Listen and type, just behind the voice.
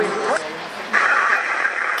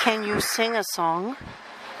Can you sing a song?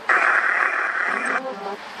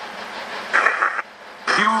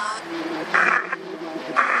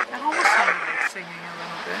 That almost sounded like singing a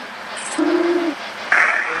little bit.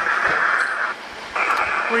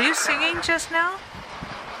 Were you singing just now?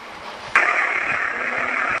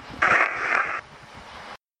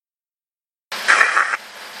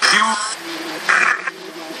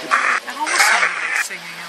 That almost sounded like singing a